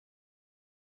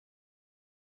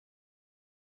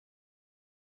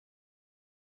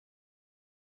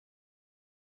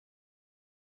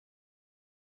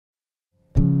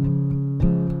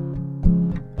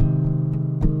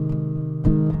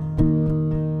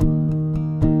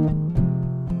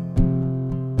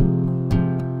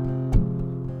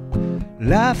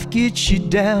Life gets you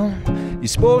down, you're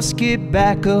supposed to get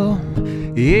back up.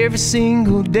 Every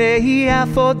single day I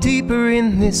fall deeper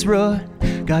in this rut.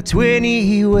 Got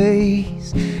 20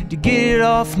 ways to get it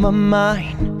off my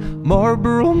mind.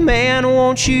 Marlboro Man,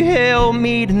 won't you help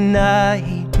me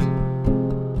tonight?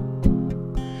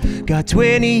 Got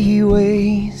 20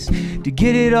 ways to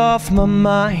get it off my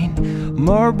mind.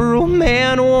 Marlboro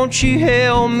Man, won't you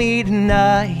help me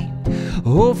tonight?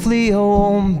 Hopefully I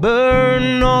won't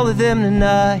burn all of them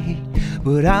tonight,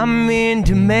 but I'm in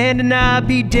demand and I'd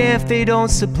be deaf they don't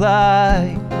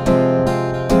supply.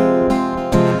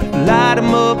 Light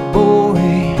 'em up,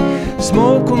 boy,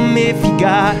 smoke 'em if you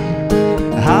got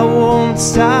 'em. I won't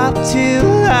stop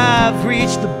till I've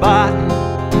reached the bottom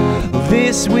of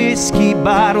this whiskey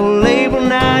bottle, label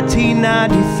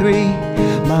 1993.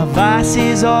 My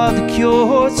vices are the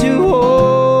cure to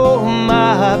hold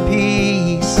my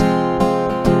peace.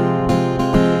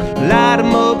 Light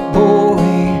 'em up, boy,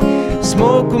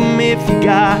 smoke 'em if you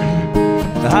got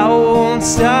 'em. I won't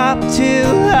stop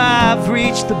till I've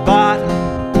reached the bottom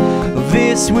of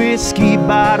this whiskey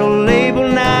bottle, label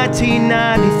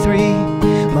 1993.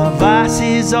 My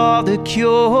vices are the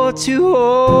cure to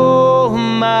hold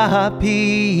my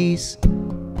peace.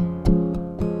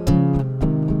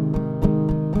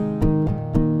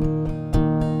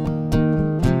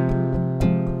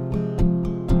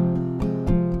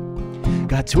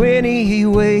 Got 20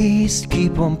 ways to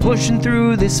keep on pushing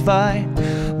through this fight,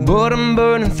 but I'm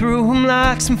burning through them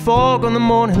like some fog on the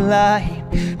morning light.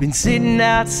 Been sitting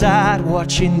outside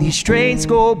watching these trains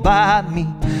go by me.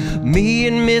 Me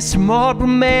and Mr. Marlboro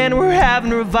Man, we're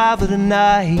having a revival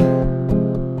tonight.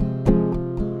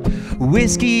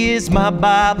 Whiskey is my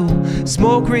Bible,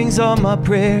 smoke rings on my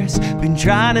prayers. Been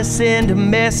trying to send a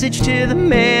message to the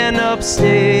man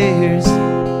upstairs.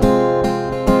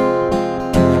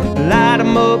 Light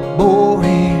 'em up, boy,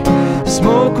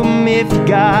 smoke 'em if you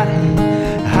got 'em.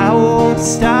 I won't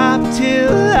stop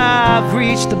till I've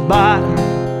reached the bottom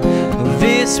of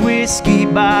this whiskey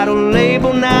bottle,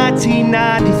 label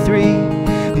 1993.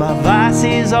 My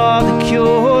vices are the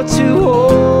cure to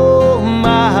hold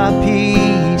my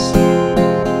peace.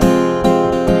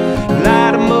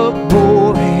 Light 'em up,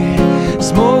 boy,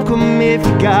 smoke 'em if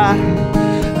you got 'em.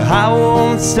 I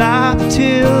won't stop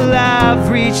till I've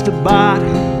reached the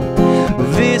bottom of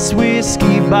this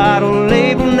whiskey bottle,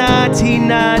 label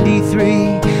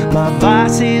 1993. My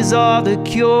vices are the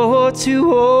cure to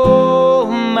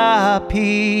hold my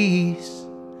peace.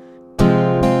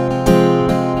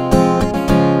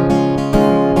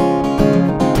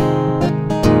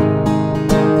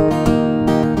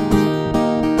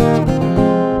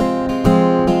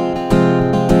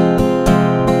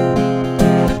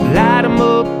 Light 'em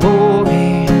up,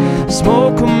 boy,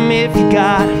 smoke 'em if you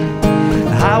got 'em.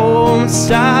 I won't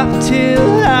stop till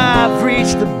I've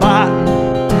reached the bottom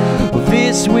of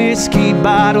this whiskey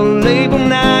bottle, label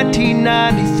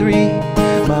 1993.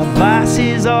 My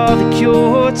vices are the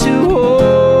cure to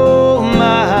hold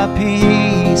my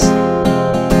peace.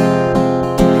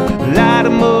 Light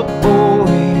 'em up,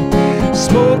 boy,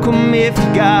 smoke 'em if you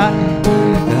got 'em.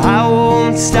 I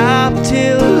won't stop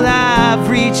till I've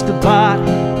reached the bottom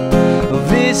of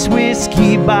this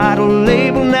whiskey bottle,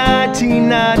 label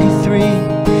 1993.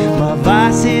 My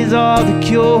vices are the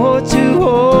cure to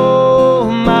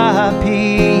hold my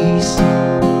peace.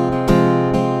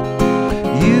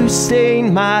 You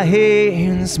stain my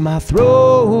hands, my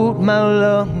throat, my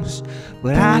lungs,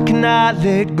 but I cannot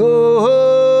let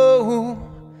go.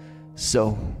 So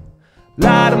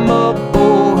light 'em up,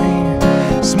 boy,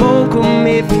 smoke 'em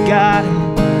if you got 'em.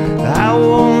 I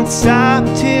won't stop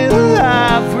till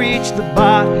I've reached the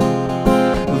bottom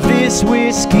of this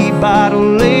whiskey bottle,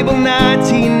 label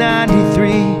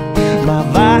 1993. My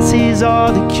vices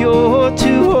are the cure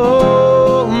to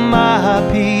hold my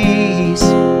peace.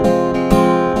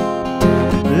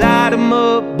 Light 'em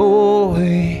up,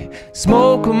 boy,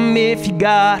 smoke 'em if you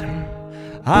got 'em.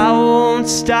 I won't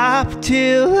stop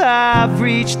till I've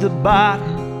reached the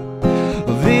bottom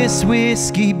of this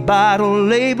whiskey bottle,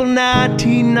 label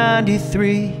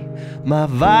 1993. My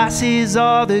vices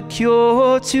are the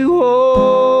cure to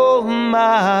hold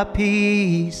my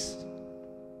peace.